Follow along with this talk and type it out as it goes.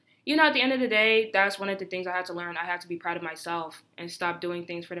at the end of the day, that's one of the things I had to learn. I had to be proud of myself and stop doing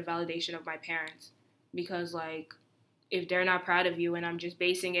things for the validation of my parents. Because, like, if they're not proud of you and I'm just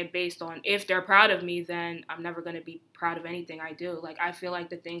basing it based on if they're proud of me, then I'm never going to be proud of anything I do. Like, I feel like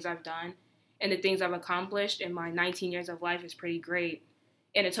the things I've done and the things I've accomplished in my 19 years of life is pretty great.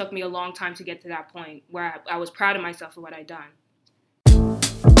 And it took me a long time to get to that point where I was proud of myself for what I'd done.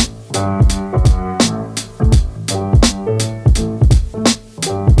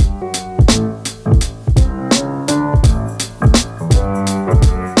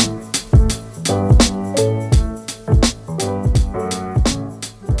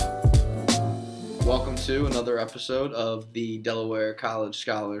 Another episode of the Delaware College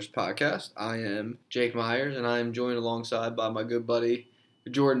Scholars podcast. I am Jake Myers, and I am joined alongside by my good buddy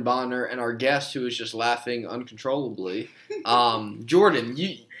Jordan Bonner and our guest who is just laughing uncontrollably. Jordan,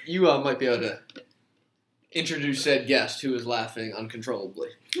 you might be able to introduce said guest who is laughing uncontrollably.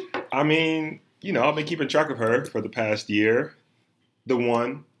 I mean, I've been keeping track of her for the past year. The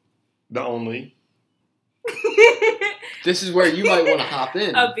one, the only. This is where you might want to hop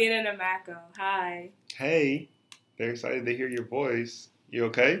in. Abena Nimako. Hi. Hey, they're excited to hear your voice. You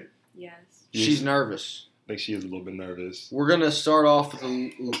okay? Yes. She's nervous. I think she is a little bit nervous. We're going to start off with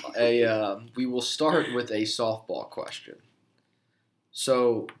we will start with a softball question.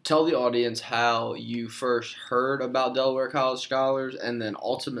 So tell the audience how you first heard about Delaware College Scholars and then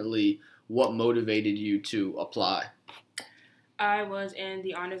ultimately what motivated you to apply. I was in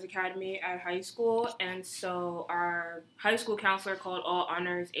the Honors Academy at high school, and so our high school counselor called all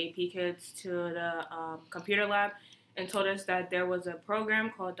honors AP kids to the computer lab and told us that there was a program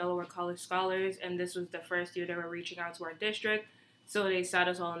called Delaware College Scholars, and this was the first year they were reaching out to our district, so they sat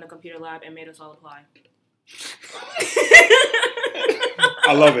us all in the computer lab and made us all apply.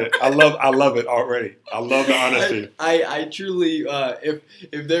 I love it. I love it already. I love the honesty. I truly,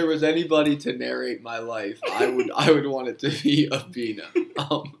 if there was anybody to narrate my life, I would want it to be Abena.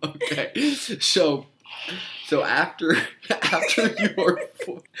 Okay, so after you are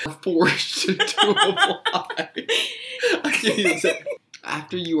forced to apply, I can't even say,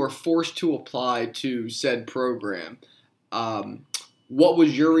 after you are forced to apply to said program, what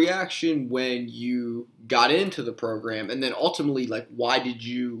was your reaction when you got into the program? And then ultimately, like, why did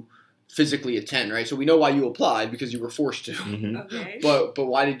you physically attend, right? So we know why you applied, because you were forced to. Mm-hmm. Okay. But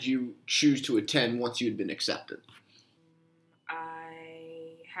why did you choose to attend once you had been accepted? I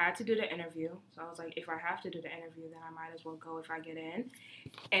had to do the interview. So I was like, if I have to do the interview, then I might as well go if I get in.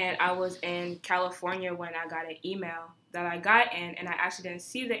 And I was in California when I got an email that I got in, and I actually didn't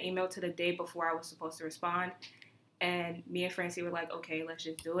see the email till the day before I was supposed to respond. And me and Francie were like, okay, let's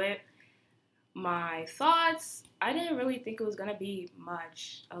just do it. My thoughts, I didn't really think it was going to be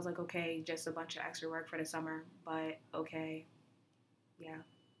much. I was like, okay, just a bunch of extra work for the summer, but okay, yeah.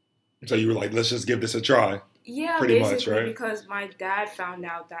 So you were like, let's just give this a try. Yeah, pretty basically, much, right? Because my dad found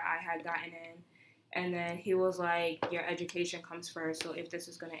out that I had gotten in, and then he was like, your education comes first, so if this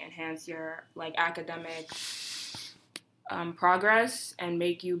is going to enhance your, like, academic progress and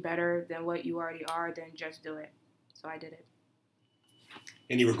make you better than what you already are, then just do it. So I did it.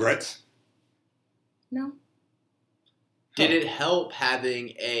 Any regrets? No. Did it help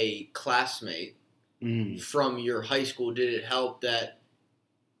having a classmate from your high school? Did it help that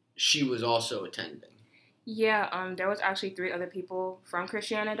she was also attending? Yeah, there was actually 3 other people from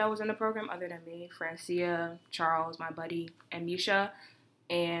Christiana that was in the program other than me. Francia, Charles, my buddy, and Misha.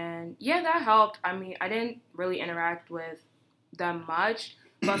 And yeah, that helped. I mean, I didn't really interact with them much.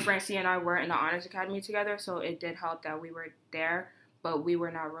 But Francie and I were in the Honors Academy together, so it did help that we were there, but we were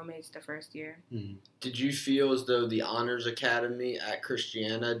not roommates the first year. Mm-hmm. Did you feel as though the Honors Academy at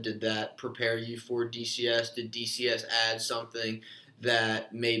Christiana, did that prepare you for DCS? Did DCS add something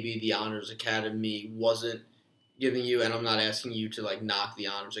that maybe the Honors Academy wasn't giving you? And I'm not asking you to, like, knock the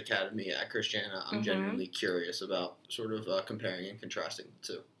Honors Academy at Christiana. I'm genuinely curious about sort of comparing and contrasting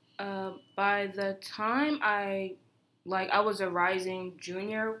the two. By the time I was a rising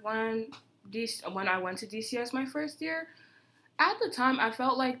junior when I went to DCS my first year. At the time, I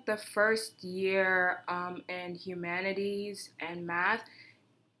felt like the first year in humanities and math,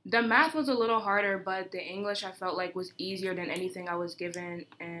 the math was a little harder, but the English I felt like was easier than anything I was given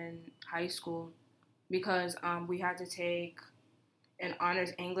in high school, because we had to take an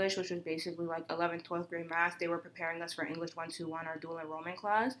honors English, which was basically like 11th, 12th grade math. They were preparing us for English 121, our dual enrollment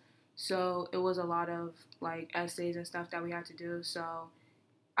class. So it was a lot of, like, essays and stuff that we had to do. So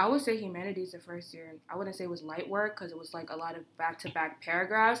I would say humanities the first year. I wouldn't say it was light work because it was, like, a lot of back-to-back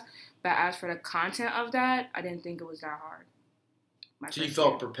paragraphs. But as for the content of that, I didn't think it was that hard. So you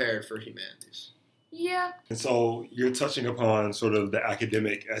felt prepared for humanities? Yeah. And so you're touching upon sort of the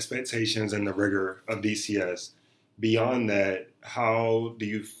academic expectations and the rigor of DCS. Beyond that, how do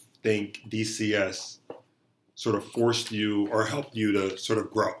you think DCS sort of forced you or helped you to sort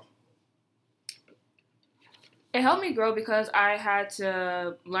of grow? It helped me grow because I had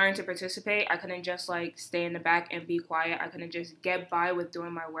to learn to participate. I couldn't just like stay in the back and be quiet. I couldn't just get by with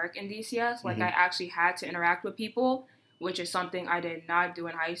doing my work in DCS. Like I actually had to interact with people, which is something I did not do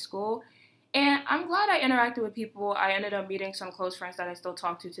in high school. And I'm glad I interacted with people. I ended up meeting some close friends that I still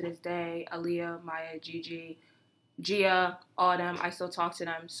talk to this day. Aaliyah, Maya, Gigi, Gia, all of them. I still talk to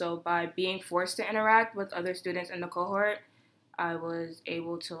them. So by being forced to interact with other students in the cohort, I was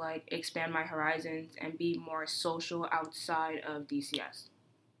able to like expand my horizons and be more social outside of DCS.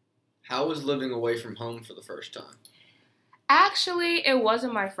 How was living away from home for the first time? Actually, it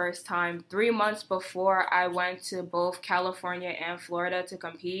wasn't my first time. 3 months before, I went to both California and Florida to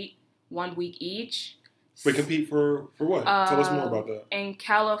compete 1 week each. Wait, compete for what? Tell us more about that. In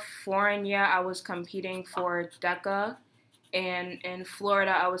California, I was competing for DECA, and in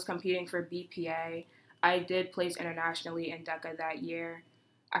Florida, I was competing for BPA. I did place internationally in DECA that year.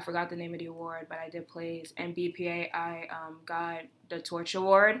 I forgot the name of the award, but I did place. And BPA, I got the Torch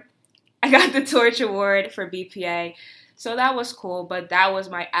Award. I got the Torch Award for BPA. So that was cool, but that was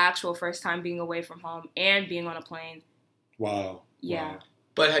my actual first time being away from home and being on a plane. Wow. Yeah. Wow.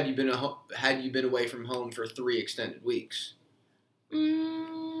 But had you been away from home for 3 extended weeks? I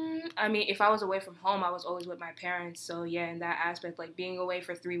mean, if I was away from home, I was always with my parents. So yeah, in that aspect, like being away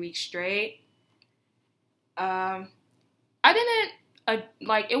for 3 weeks straight, I didn't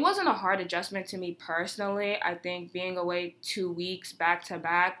it wasn't a hard adjustment to me personally. I think being away 2 weeks back to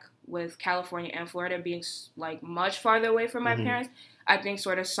back with California and Florida being like much farther away from my parents, I think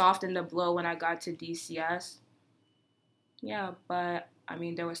sort of softened the blow when I got to DCS. Yeah, but I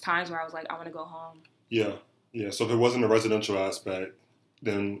mean, there was times where I was like, I want to go home. Yeah, yeah. So if it wasn't a residential aspect,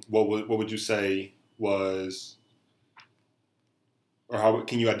 then what would you say was, or how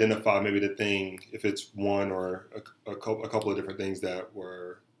can you identify maybe the thing, if it's one or a couple of different things that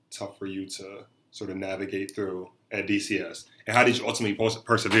were tough for you to sort of navigate through at DCS, and how did you ultimately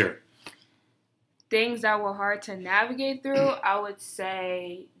persevere? Things that were hard to navigate through, I would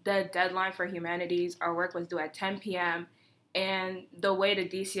say the deadline for humanities. Our work was due at 10 p.m. And the way the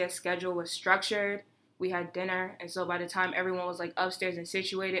DCS schedule was structured, we had dinner. And so by the time everyone was like upstairs and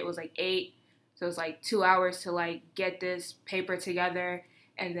situated, it was like 8. So it was like 2 hours to like get this paper together.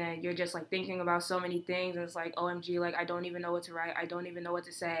 And then you're just like thinking about so many things. And it's like, OMG, like I don't even know what to write. I don't even know what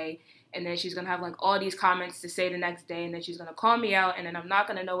to say. And then she's going to have like all these comments to say the next day. And then she's going to call me out. And then I'm not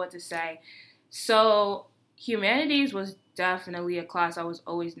going to know what to say. So humanities was definitely a class I was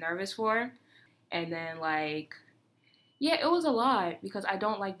always nervous for. And then like, yeah, it was a lot because I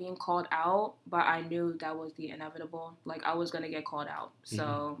don't like being called out, but I knew that was the inevitable. Like, I was going to get called out.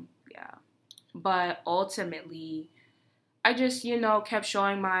 So, yeah. But ultimately, I just, kept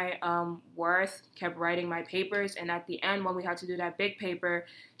showing my worth, kept writing my papers. And at the end, when we had to do that big paper,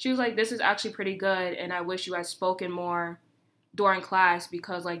 she was like, this is actually pretty good. And I wish you had spoken more during class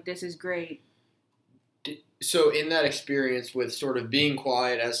because, like, this is great. So in that experience with sort of being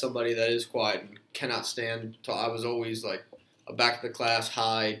quiet as somebody that is quiet and cannot stand, I was always like a back of the class,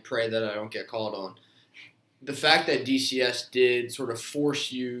 hide, pray that I don't get called on. The fact that DCS did sort of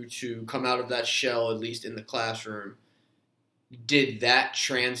force you to come out of that shell, at least in the classroom, did that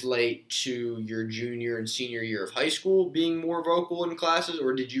translate to your junior and senior year of high school being more vocal in classes,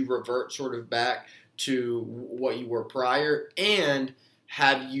 or did you revert sort of back to what you were prior? And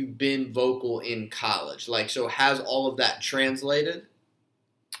have you been vocal in college? Like, so has all of that translated?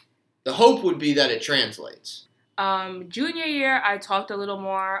 The hope would be that it translates. Junior year, I talked a little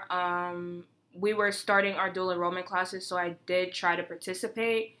more. We were starting our dual enrollment classes, so I did try to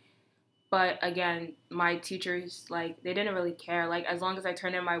participate. But again, my teachers, like, they didn't really care. Like, as long as I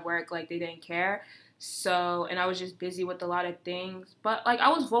turned in my work, like, they didn't care. So, and I was just busy with a lot of things. But, like, I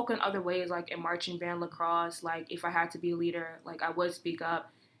was vocal in other ways, like in marching band, lacrosse. Like, if I had to be a leader, like, I would speak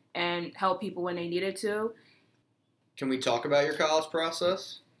up and help people when they needed to. Can we talk about your college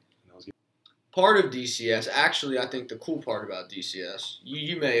process? Part of DCS, actually, I think the cool part about DCS,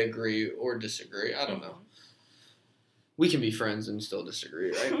 you may agree or disagree. I don't know. We can be friends and still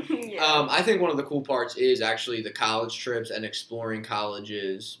disagree, right? Yeah. I think one of the cool parts is actually the college trips and exploring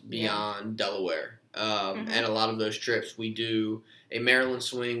colleges beyond Delaware. And a lot of those trips, we do a Maryland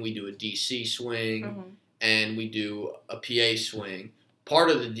swing, we do a DC swing, and we do a PA swing. Part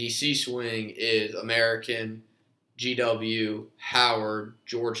of the DC swing is American, GW, Howard,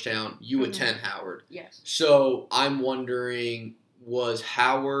 Georgetown. You attend Howard. Yes. So I'm wondering, was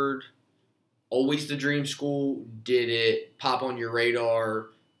Howard always the dream school? Did it pop on your radar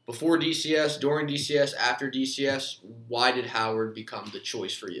before DCS, during DCS, after DCS? Why did Howard become the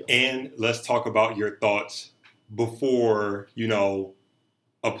choice for you? And let's talk about your thoughts before,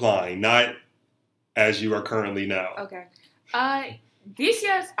 applying, not as you are currently now. Okay.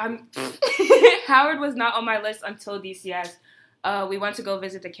 DCS, Howard was not on my list until DCS. We went to go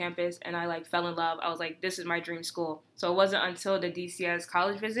visit the campus, and I fell in love. I was like, this is my dream school. So it wasn't until the DCS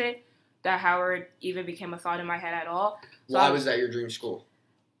college visit that Howard even became a thought in my head at all. So Why was that your dream school?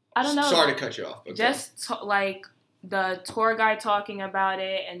 I don't know. Sorry to cut you off. Okay. Just the tour guide talking about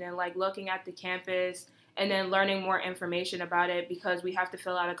it, and then looking at the campus, and then learning more information about it, because we have to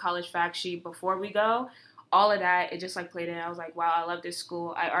fill out a college fact sheet before we go. All of that, it just played in. I was like, wow, I love this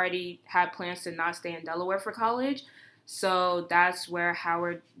school. I already had plans to not stay in Delaware for college. So that's where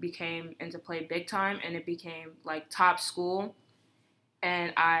Howard became into play big time, and it became top school.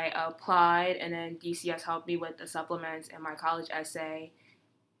 And I applied, and then DCS helped me with the supplements and my college essay.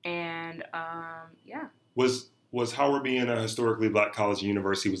 And yeah. Was Howard being a historically black college and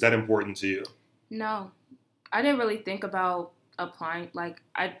university, was that important to you? No, I didn't really think about applying.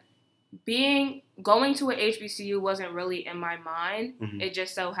 Going to an HBCU wasn't really in my mind. Mm-hmm. It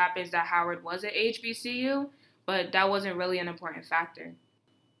just so happens that Howard was an HBCU, but that wasn't really an important factor.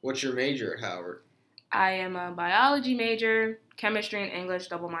 What's your major at Howard? I am a biology major, chemistry and English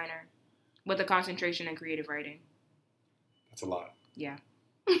double minor, with a concentration in creative writing. That's a lot. Yeah.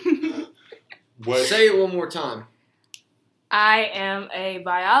 Say it one more time. I am a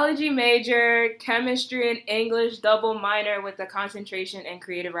biology major, chemistry and English double minor with a concentration in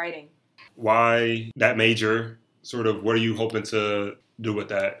creative writing. Why that major? What are you hoping to do with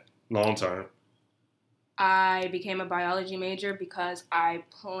that long term? I became a biology major because I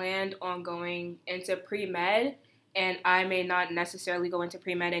planned on going into pre-med, and I may not necessarily go into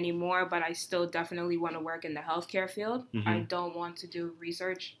pre-med anymore, but I still definitely want to work in the healthcare field. Mm-hmm. I don't want to do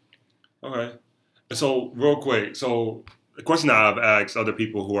research. Okay. So real quick, the question that I've asked other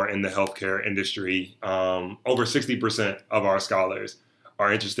people who are in the healthcare industry, over 60% of our scholars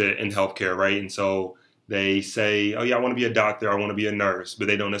are interested in healthcare, right? And so they say, oh yeah, I want to be a doctor, I want to be a nurse, but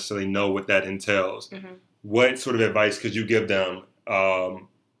they don't necessarily know what that entails. Mm-hmm. What sort of advice could you give them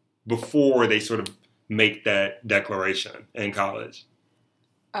before they make that declaration in college?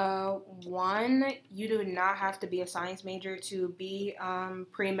 One, you do not have to be a science major to be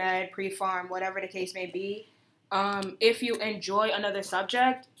pre-med, pre-pharm, whatever the case may be. If you enjoy another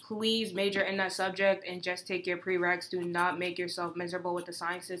subject, please major in that subject and just take your prereqs. Do not make yourself miserable with the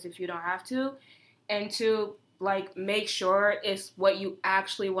sciences if you don't have to. And to make sure it's what you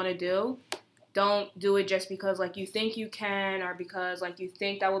actually want to do. Don't do it just because you think you can, or because you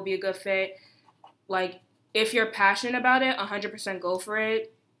think that would be a good fit. If you're passionate about it, 100% go for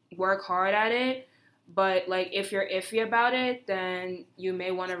it. Work hard at it. But if you're iffy about it, then you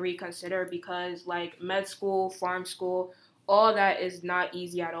may want to reconsider, because med school, pharm school, all that is not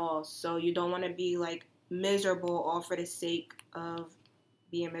easy at all. So you don't want to be miserable all for the sake of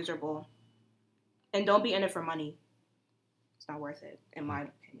being miserable. And don't be in it for money. It's not worth it, in my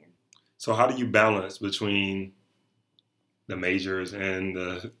opinion. So how do you balance between the majors and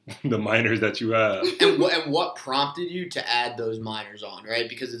the minors that you have? And what prompted you to add those minors on, right?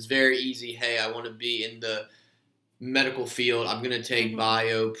 Because it's very easy, hey, I want to be in the medical field, I'm going to take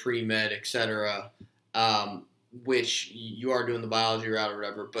bio, pre-med, etc., which you are doing the biology route or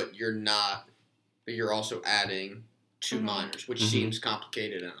whatever, but you're not, but you're also adding two minors, which seems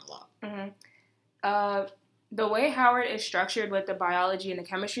complicated and a lot. The way Howard is structured with the biology and the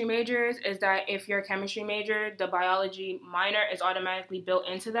chemistry majors is that if you're a chemistry major, the biology minor is automatically built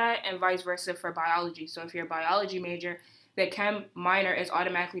into that, and vice versa for biology. So if you're a biology major, the chem minor is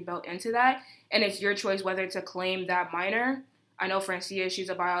automatically built into that, and it's your choice whether to claim that minor. I know Francia, she's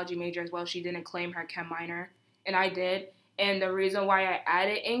a biology major as well. She didn't claim her chem minor, and I did. And the reason why I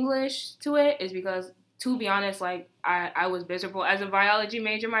added English to it is because, to be honest, I was miserable as a biology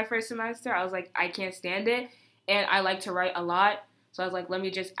major my first semester. I was I can't stand it. And I like to write a lot. So I was let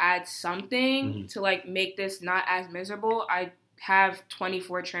me just add something to make this not as miserable. I have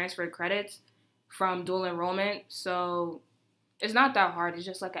 24 transferred credits from dual enrollment. So it's not that hard. It's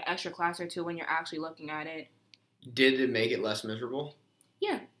just an extra class or two when you're actually looking at it. Did it make it less miserable?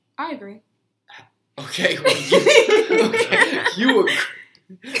 Yeah, I agree. Okay. You agree.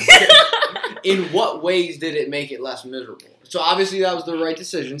 In what ways did it make it less miserable? So obviously that was the right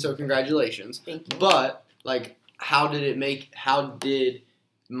decision, so congratulations. Thank you. But how did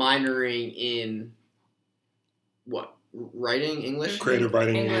minoring in what? Writing, English? Creative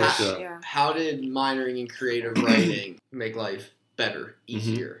writing, English, yeah. How did minoring in creative writing make life better,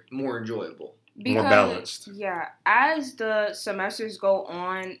 easier, more enjoyable? more balanced. Yeah, as the semesters go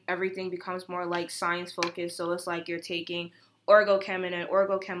on, everything becomes more like science focused. So it's like you're taking orgochem in an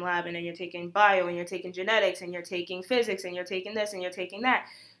orgochem lab, and then you're taking bio, and you're taking genetics, and you're taking physics, and you're taking this, and you're taking that.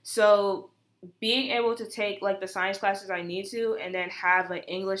 So being able to take like the science classes I need to, and then have an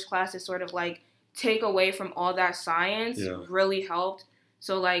English class to sort of like take away from all that science really helped.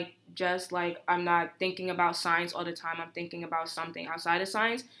 So like just like I'm not thinking about science all the time. I'm thinking about something outside of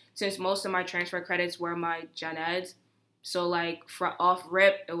science. Since most of my transfer credits were my gen eds, so like for off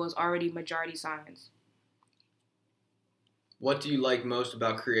rip, it was already majority science. What do you like most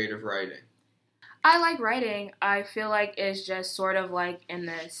about creative writing? I like writing. I feel like it's just sort of like an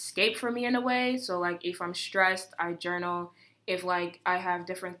escape for me in a way. So like if I'm stressed, I journal. If like I have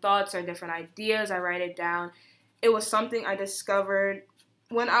different thoughts or different ideas, I write it down. It was something I discovered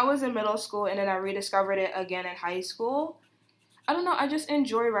when I was in middle school, and then I rediscovered it again in high school. I don't know, I just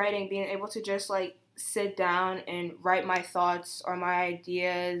enjoy writing, being able to just like sit down and write my thoughts or my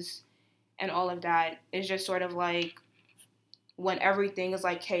ideas and all of that. It's just sort of like when everything is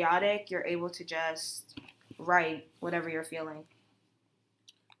like chaotic, you're able to just write whatever you're feeling.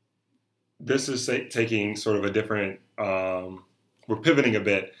 This is taking sort of a different, we're pivoting a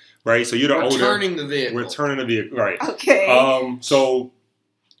bit, right? So you're the older. We're turning the vehicle. We're turning the vehicle, right. Okay. So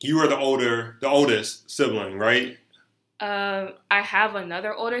you are the oldest sibling, right? I have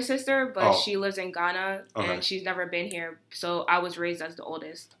another older sister, but she lives in Ghana, and she's never been here. So I was raised as the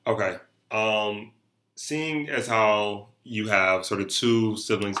oldest. Okay. Seeing as how you have sort of two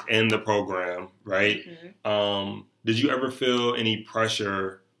siblings in the program, right? Mm-hmm. Did you ever feel any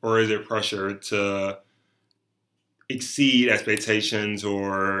pressure, or is there pressure to exceed expectations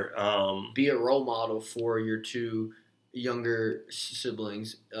or be a role model for your two younger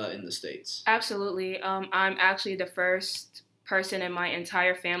siblings in the States? Absolutely. I'm actually the first person in my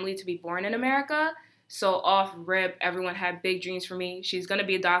entire family to be born in America. So off rip, everyone had big dreams for me. She's going to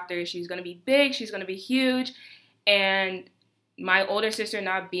be a doctor. She's going to be big. She's going to be huge. And my older sister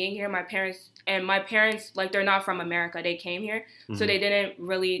not being here, my parents, like, they're not from America. They came here. Mm-hmm. So they didn't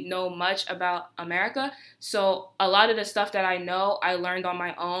really know much about America. So a lot of the stuff that I know, I learned on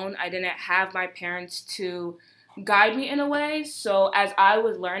my own. I didn't have my parents to guide me in a way. So as I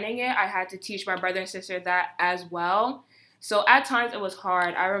was learning it, I had to teach my brother and sister that as well. So at times it was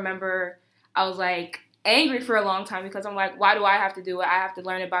hard. I remember I was like angry for a long time because I'm like, why do I have to do it? I have to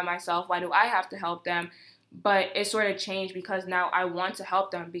learn it by myself. Why do I have to help them? But it sort of changed because now I want to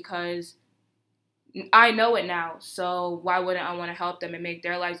help them because I know it now. So why wouldn't I want to help them and make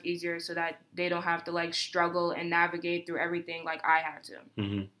their lives easier so that they don't have to like struggle and navigate through everything like I had to.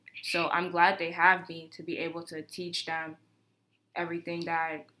 Mm-hmm. So I'm glad they have me to be able to teach them everything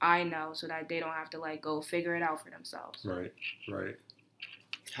that I know so that they don't have to like go figure it out for themselves. Right.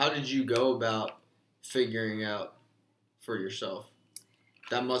 How did you go about figuring out for yourself?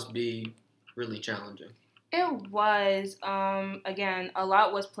 That must be really challenging. It was. Again, a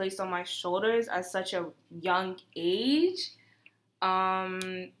lot was placed on my shoulders at such a young age.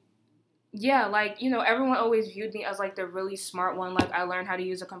 Yeah, like, everyone always viewed me as, like, the really smart one. Like, I learned how to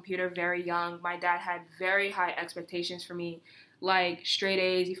use a computer very young. My dad had very high expectations for me. Like, straight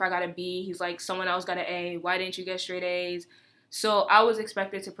A's. If I got a B, he's like, someone else got an A. Why didn't you get straight A's? So I was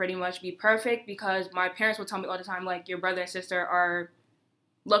expected to pretty much be perfect because my parents would tell me all the time, like, your brother and sister are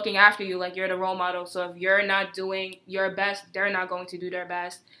looking after you. Like, you're the role model. So if you're not doing your best, they're not going to do their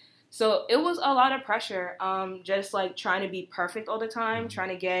best. So it was a lot of pressure. Just, like, trying to be perfect all the time, trying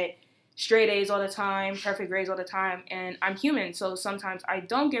to get straight A's all the time, perfect grades all the time, and I'm human, so sometimes I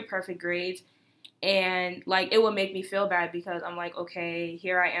don't get perfect grades, and, like, it would make me feel bad because I'm like, okay,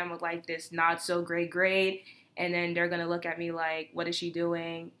 here I am with, like, this not-so-great grade, and then they're going to look at me like, what is she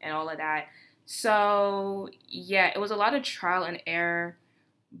doing, and all of that. So, yeah, it was a lot of trial and error,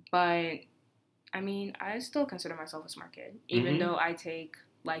 but, I mean, I still consider myself a smart kid, even though I take,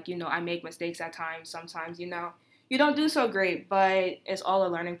 like, I make mistakes at times, sometimes, you don't do so great, but it's all a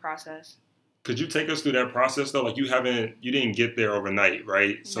learning process. Could you take us through that process though? Like you didn't get there overnight,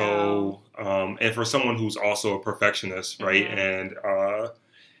 right? No. So, and for someone who's also a perfectionist, right, and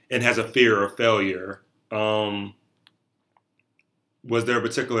has a fear of failure, was there a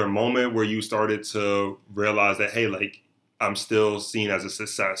particular moment where you started to realize that, hey, like I'm still seen as a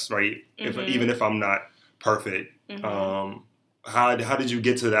success, right? Even if I'm not perfect. How did you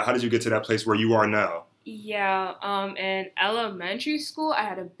get to that? How did you get to that place where you are now? Yeah, in elementary school, I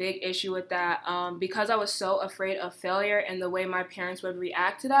had a big issue with that because I was so afraid of failure and the way my parents would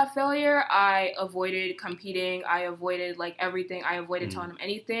react to that failure. I avoided competing. I avoided, like, everything. I avoided telling them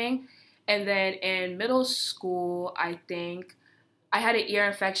anything. And then in middle school, I think, I had an ear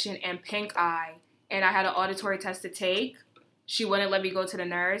infection and pink eye, and I had an auditory test to take. She wouldn't let me go to the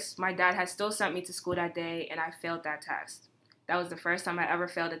nurse. My dad had still sent me to school that day, and I failed that test. That was the first time I ever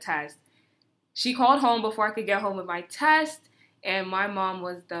failed a test. She called home before I could get home with my test, and my mom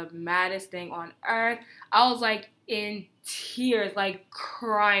was the maddest thing on earth. I was like in tears, like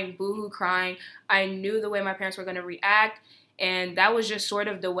crying, boohoo crying. I knew the way my parents were going to react, and that was just sort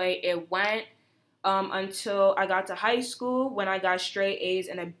of the way it went until I got to high school when I got straight A's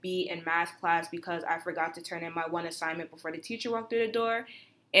and a B in math class because I forgot to turn in my one assignment before the teacher walked through the door.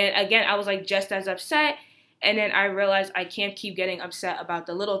 And again, I was like just as upset. And then I realized I can't keep getting upset about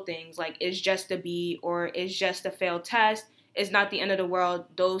the little things, like it's just a B or it's just a failed test. It's not the end of the world.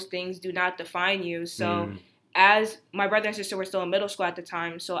 Those things do not define you. So as my brother and sister were still in middle school at the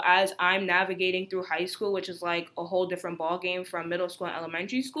time, so as I'm navigating through high school, which is like a whole different ball game from middle school and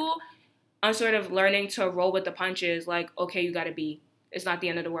elementary school, I'm sort of learning to roll with the punches, like, okay, you got a B. It's not the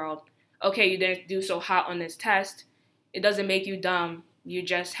end of the world. Okay, you didn't do so hot on this test. It doesn't make you dumb. You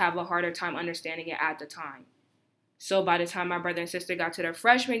just have a harder time understanding it at the time. So by the time my brother and sister got to their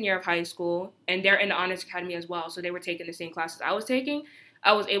freshman year of high school, and they're in the Honors Academy as well, so they were taking the same classes I was taking,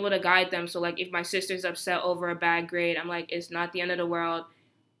 I was able to guide them. So, like, if my sister's upset over a bad grade, I'm like, it's not the end of the world.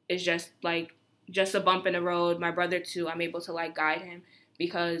 It's just, like, just a bump in the road. My brother, too, I'm able to, like, guide him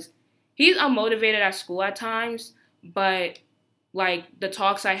because he's unmotivated at school at times, but, like, the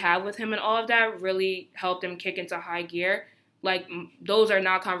talks I have with him and all of that really helped him kick into high gear. Like, those are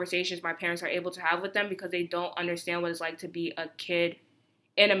not conversations my parents are able to have with them because they don't understand what it's like to be a kid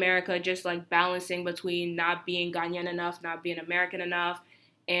in America, just, like, balancing between not being Ghanaian enough, not being American enough,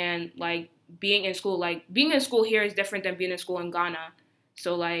 and, like, being in school. Like, being in school here is different than being in school in Ghana.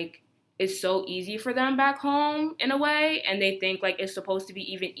 So, like, it's so easy for them back home in a way, and they think, like, it's supposed to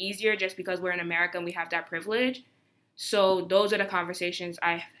be even easier just because we're in America and we have that privilege. So those are the conversations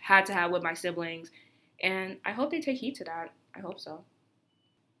I had to have with my siblings, and I hope they take heed to that. I hope so.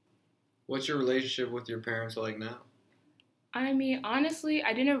 What's your relationship with your parents like now? I mean, honestly,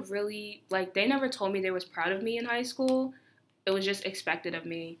 I didn't really, like, they never told me they was proud of me in high school. It was just expected of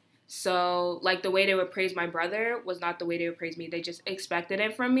me. So, like, the way they would praise my brother was not the way they would praise me. They just expected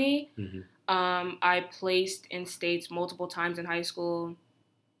it from me. I placed in states multiple times in high school.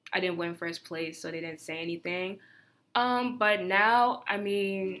 I didn't win first place, so they didn't say anything. But now, I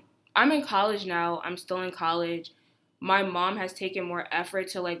mean, I'm in college now. I'm still in college. My mom has taken more effort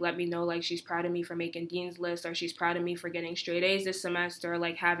to, like, let me know, like, she's proud of me for making Dean's List, or she's proud of me for getting straight A's this semester,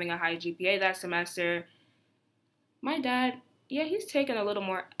 like, having a high GPA that semester. My dad, yeah, he's taken a little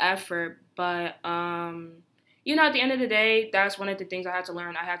more effort, but, you know, at the end of the day, that's one of the things I had to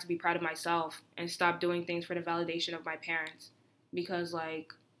learn. I had to be proud of myself and stop doing things for the validation of my parents. Because,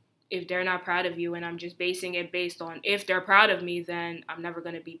 like, if they're not proud of you and I'm just basing it based on if they're proud of me, then I'm never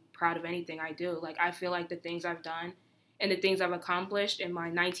going to be proud of anything I do. Like, I feel like the things I've done and the things I've accomplished in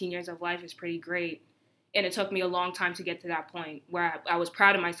my 19 years of life is pretty great. And it took me a long time to get to that point where I was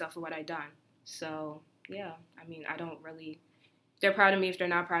proud of myself for what I'd done. So, yeah, I mean, I don't really, if they're proud of me, if they're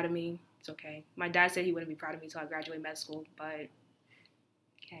not proud of me, it's okay. My dad said he wouldn't be proud of me until I graduate med school, but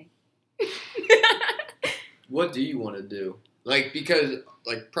okay. What do you want to do? Like, because,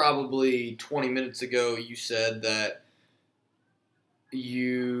 like, probably 20 minutes ago you said that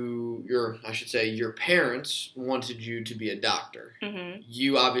your parents wanted you to be a doctor. Mm-hmm.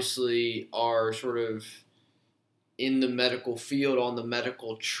 You obviously are sort of in the medical field, on the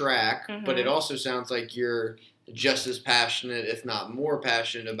medical track, but it also sounds like you're just as passionate, if not more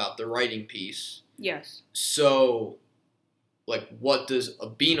passionate, about the writing piece. Yes. So, like, what does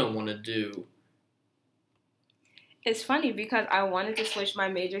Abena want to do? It's funny because I wanted to switch my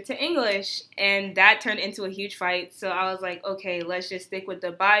major to English, and that turned into a huge fight. So I was like, okay, let's just stick with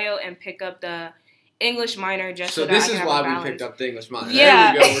the bio and pick up the English minor just so that I can have a balance. So this is why we picked up the English minor.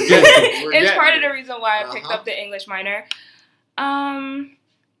 Yeah. There we go. It's part of the reason why I picked up the English minor.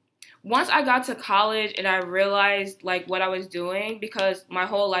 Once I got to college and I realized, like, what I was doing, because my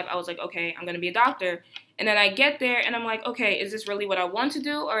whole life I was like, okay, I'm going to be a doctor. And then I get there and I'm like, okay, is this really what I want to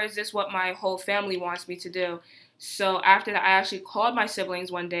do, or is this what my whole family wants me to do? So after that, I actually called my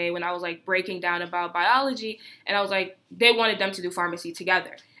siblings one day when I was, like, breaking down about biology, and I was like, they wanted them to do pharmacy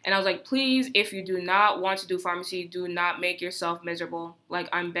together. And I was like, please, if you do not want to do pharmacy, do not make yourself miserable. Like,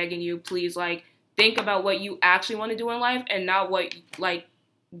 I'm begging you, please, like, think about what you actually want to do in life and not what, like,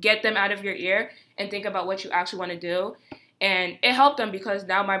 get them out of your ear and think about what you actually want to do. And it helped them because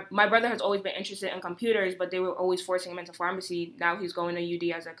now my brother has always been interested in computers, but they were always forcing him into pharmacy. Now he's going to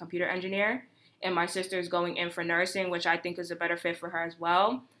UD as a computer engineer. And my sister's going in for nursing, which I think is a better fit for her as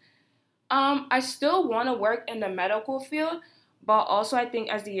well. I still want to work in the medical field, But also, I think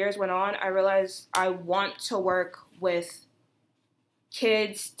as the years went on, I realized I want to work with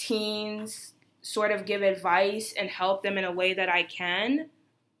kids, teens, sort of give advice and help them in a way that I can,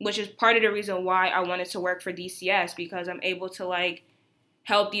 which is part of the reason why I wanted to work for DCS, because I'm able to, like,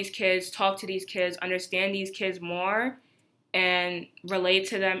 help these kids, talk to these kids, understand these kids more, and relate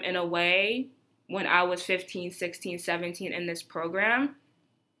to them in a way when I was 15, 16, 17 in this program.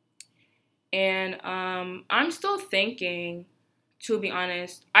 And I'm still thinking, to be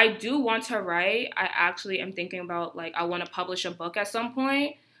honest. I do want to write. I actually am thinking about, like, I want to publish a book at some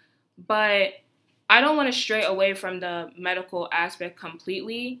point, but I don't want to stray away from the medical aspect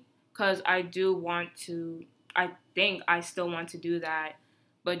completely, because I think I still want to do that,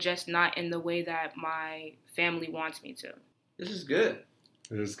 but just not in the way that my family wants me to. This is good.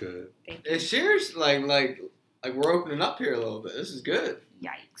 It is good. Thank you. It's serious. Like we're opening up here a little bit. This is good.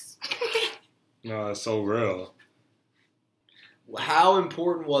 Yikes. No, it's so real. How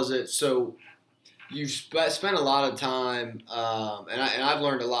important was it? So you've spent a lot of time, and I've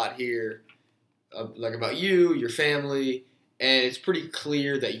learned a lot here, like about you, your family, and it's pretty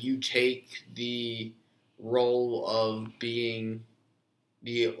clear that you take the role of being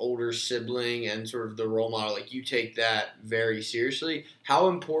the older sibling and sort of the role model. Like, you take that very seriously. How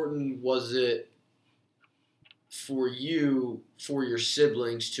important was it for you, for your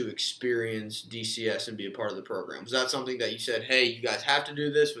siblings, to experience DCS and be a part of the program? Was that something that you said, hey, you guys have to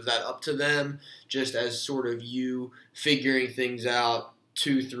do this? Was that up to them, just as sort of you figuring things out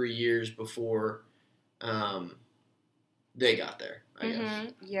 2-3 years before they got there, I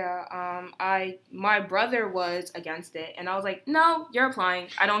guess? Yeah, my brother was against it, and I was like, no, you're applying.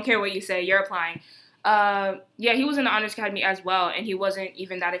 I don't care what you say, you're applying. Yeah, he was in the Honors Academy as well, and he wasn't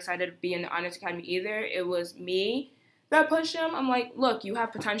even that excited to be in the Honors Academy either. It was me that pushed him. I'm like, look, you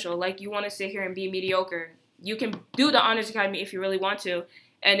have potential. Like, you want to sit here and be mediocre. You can do the Honors Academy if you really want to.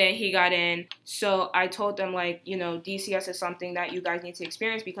 And then he got in. So I told them, like, you know, DCS is something that you guys need to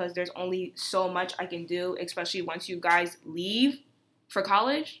experience, because there's only so much I can do, especially once you guys leave for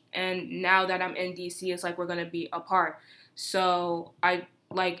college. And now that I'm in DC, it's like we're going to be apart. So I,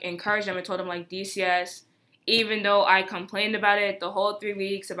 like, encouraged them and told them, like, DCS, even though I complained about it the whole 3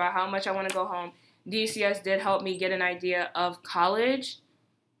 weeks about how much I want to go home, DCS did help me get an idea of college.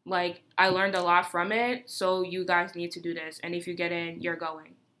 Like, I learned a lot from it, so you guys need to do this. And if you get in, you're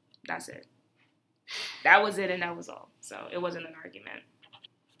going. That's it. That was it, and that was all. So it wasn't an argument.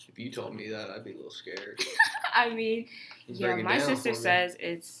 If you told me that, I'd be a little scared. I mean, yeah, my sister says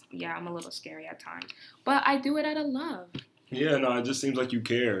I'm a little scary at times. But I do it out of love. Yeah, no, it just seems like you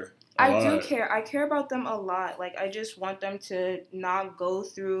care. I do care. I care about them a lot. Like, I just want them to not go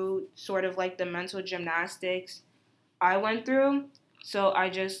through sort of, like, the mental gymnastics I went through. So I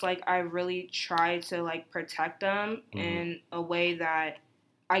just, like, I really try to, like, protect them in a way that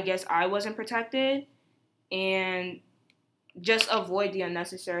I guess I wasn't protected, and just avoid the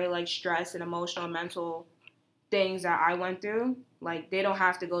unnecessary, like, stress and emotional and mental things that I went through. Like, they don't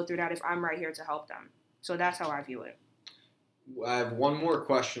have to go through that if I'm right here to help them. So that's how I view it. I have one more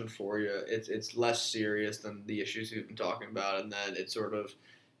question for you. It's less serious than the issues we've been talking about, and then it sort of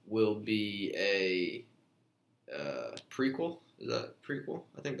will be a prequel. Is that prequel?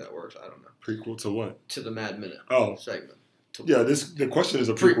 I think that works. I don't know. Prequel to what? To the Mad Minute segment. Yeah, the question is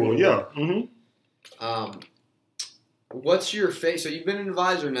a prequel. Yeah. Mm-hmm. What's your so you've been an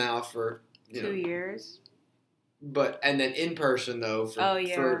advisor now for 2 years. And then in person though for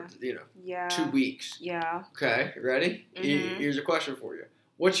 2 weeks. Yeah. Okay, ready? Mm-hmm. Here's a question for you.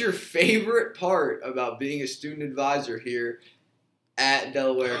 What's your favorite part about being a student advisor here at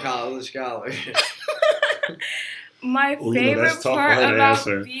Delaware College Scholar? My favorite part about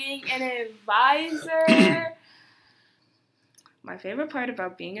being an advisor. My favorite part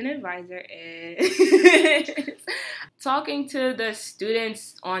about being an advisor is talking to the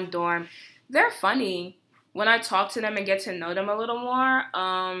students on dorm. They're funny. When I talk to them and get to know them a little more,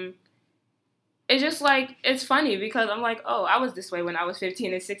 it's just like, it's funny because I'm like, oh, I was this way when I was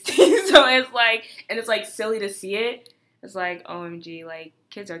 15 and 16. So it's like, and it's like silly to see it. It's like, OMG, like,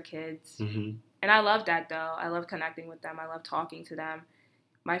 kids are kids. Mm-hmm. And I love that, though. I love connecting with them. I love talking to them.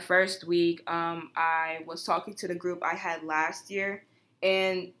 My first week, I was talking to the group I had last year.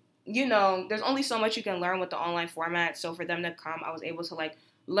 And, you know, there's only so much you can learn with the online format. So for them to come, I was able to, like,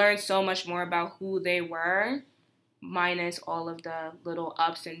 learn so much more about who they were, minus all of the little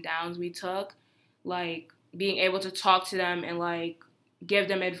ups and downs we took. Like, being able to talk to them and, like, give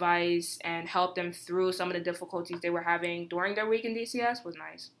them advice and help them through some of the difficulties they were having during their week in DCS was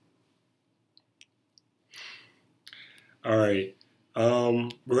nice. All right.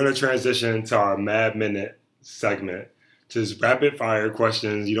 We're going to transition to our Mad Minute segment. just rapid fire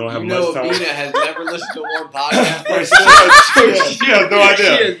questions. You don't have You much know, time. Abena has never listened to one podcast. Right, she has no idea.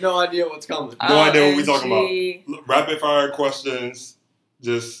 She has no idea what's coming. No idea what we're talking OMG. about. Rapid fire questions.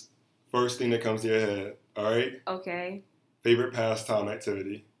 Just first thing that comes to your head. All right. Okay. Favorite pastime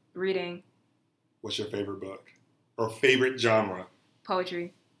activity. Reading. What's your favorite book or favorite genre?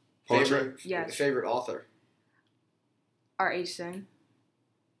 Poetry. Poetry. Yes. Favorite author. R.H. Sin.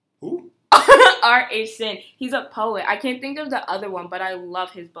 Who? R.H. Sin. He's a poet. I can't think of the other one, but I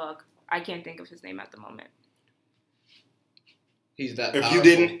love his book. I can't think of his name at the moment. He's that. If powerful.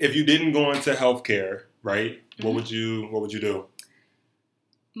 you didn't go into healthcare, right? Mm-hmm. What would you do?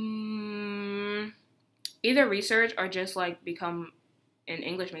 Either research or just like become an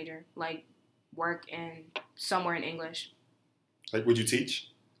English major, like work in somewhere in English. Like, would you teach?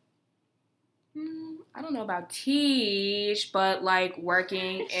 I don't know about teach, but like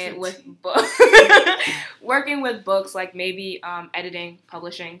working with books, working with books, like maybe editing,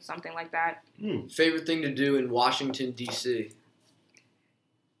 publishing, something like that. Favorite thing to do in Washington, D.C.?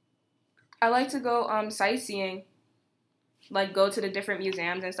 I like to go sightseeing, like go to the different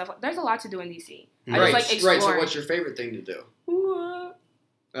museums and stuff. There's a lot to do in D.C. I just like explore. Right, so what's your favorite thing to do? Ooh,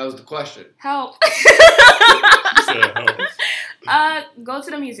 That was the question. help. help. Go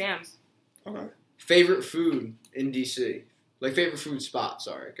to the museums. Okay. Favorite food in D.C.? Like, favorite food spot,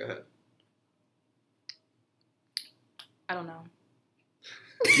 sorry. Go ahead. I don't know.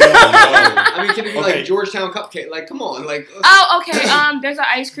 I mean, can it be Okay. like Georgetown Cupcake? Like, come on. Like, Oh, okay. There's an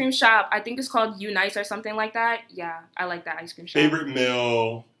ice cream shop. I think it's called Unice or something like that. Yeah, I like that ice cream shop. Favorite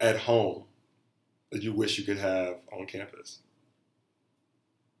meal at home that you wish you could have on campus?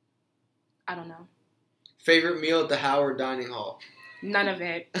 I don't know. favorite meal at the Howard Dining Hall? None of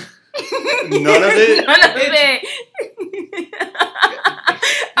it. None of it? None of it.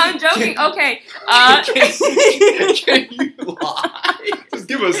 I'm joking. Okay. Can you lie? Just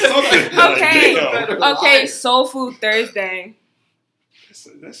give us something. Okay. Like, damn. Okay, Soul Food Thursday.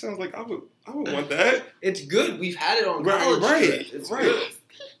 That sounds like I would want that. It's good. We've had it on Right, college right, trips. It's right. good.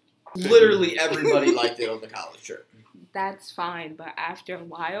 Literally everybody liked it on the college trip. That's fine, but after a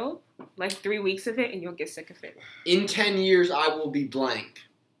while, like 3 weeks of it, and you'll get sick of it. In 10 years, I will be blank.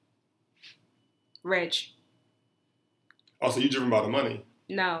 Rich. Also, you driven by the money.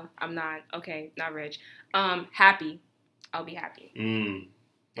 No, I'm not. Okay, not rich. Happy. I'll be happy.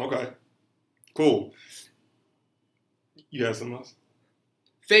 Okay. Cool. You have something else?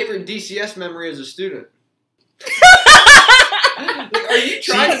 Favorite DCS memory as a student? Are you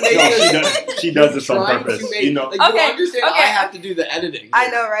trying to make this? She does this on Trying purpose. to make- You know. Like, Okay, you understand? okay. I have to do the editing. I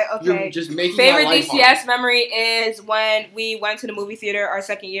know, right? Okay. You're just making Favorite my life DCS memory is when we went to the movie theater our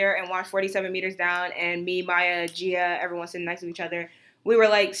second year and watched 47 Meters Down, and me, Maya, Gia, everyone sitting next to each other. We were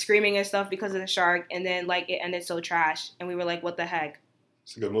like screaming and stuff because of the shark, and then like it ended so trash, and we were like, "What the heck?"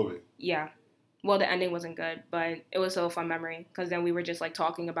 It's a good movie. Yeah. Well, the ending wasn't good, but it was so a fun memory because then we were just like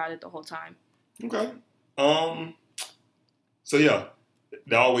talking about it the whole time. Okay. So yeah,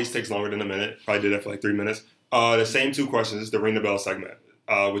 that always takes longer than a minute. Probably did that for like 3 minutes. The same two questions, the ring the bell segment,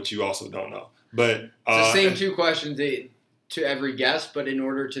 which you also don't know. But It's the same two questions to every guest, but in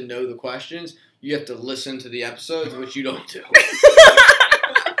order to know the questions, you have to listen to the episodes, which you don't do.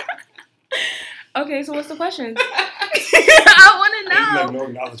 Okay, so what's the question? I want to like know. no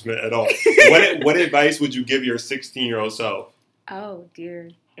acknowledgement at all. What advice would you give your 16-year-old self? Oh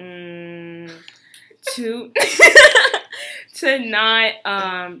dear. To to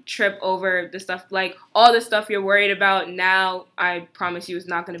not trip over the stuff, like all the stuff you're worried about now. I promise you, it's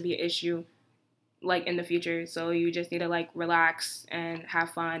not going to be an issue like in the future. So you just need to like relax and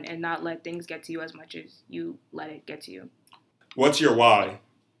have fun and not let things get to you as much as you let it get to you. What's your why?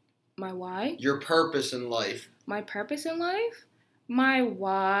 My why? Your purpose in life. My purpose in life? My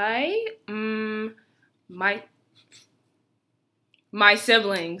why? My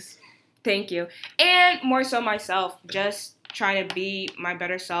siblings. Thank you. And more so myself. Just trying to be my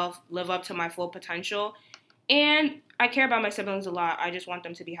better self, live up to my full potential. And I care about my siblings a lot. I just want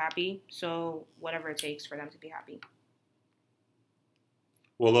them to be happy. So whatever it takes for them to be happy.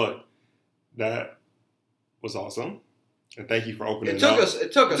 Well, look, that was awesome. And thank you for opening It up.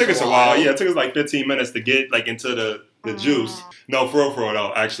 took us a while. Yeah, it took us like 15 minutes to get like into the juice. No, for real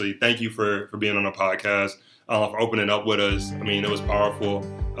though. Actually, thank you for being on the podcast, for opening up with us. I mean, it was powerful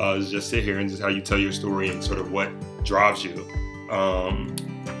to just sit here and just how you tell your story and sort of what drives you.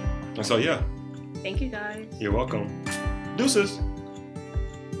 And so, yeah. Thank you, guys. You're welcome. Deuces.